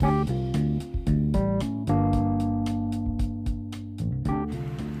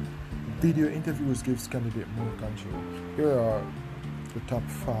Video interviews gives candidate more control. Here are the top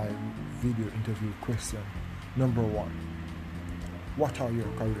 5 video interview questions. Number 1. What are your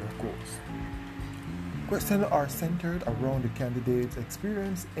career goals? Questions are centered around the candidate's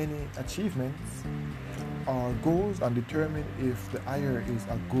experience, any achievements, or goals, and determine if the hire is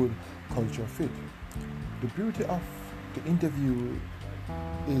a good culture fit. The beauty of the interview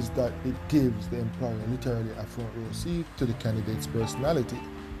is that it gives the employer literally a front row seat to the candidate's personality.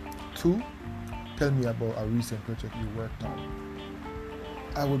 2. Tell me about a recent project you worked on.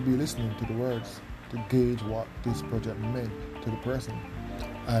 I would be listening to the words to gauge what this project meant to the person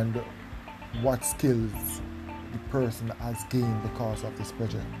and what skills the person has gained because of this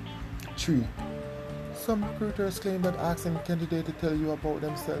project. 3. Some recruiters claim that asking candidate to tell you about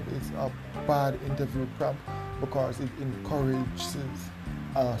themselves is a bad interview prompt because it encourages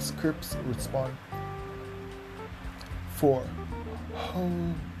a scripts response. 4. How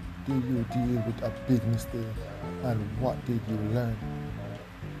do you deal with a big mistake and what did you learn?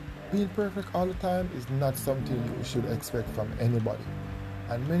 Being perfect all the time is not something you should expect from anybody.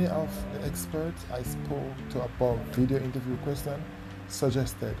 And many of the experts I spoke to about video interview questions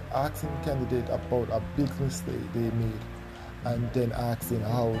suggested asking candidate about a big mistake they made and then asking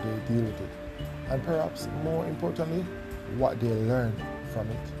how they deal with it. And perhaps more importantly, what they learned from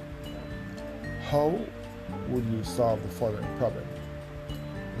it. How would you solve the following problem?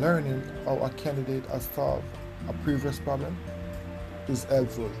 Learning how a candidate has solved a previous problem is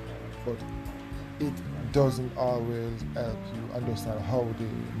helpful, but it doesn't always help you understand how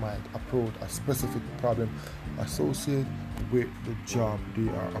they might approach a specific problem associated with the job they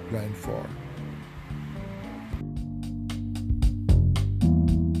are applying for.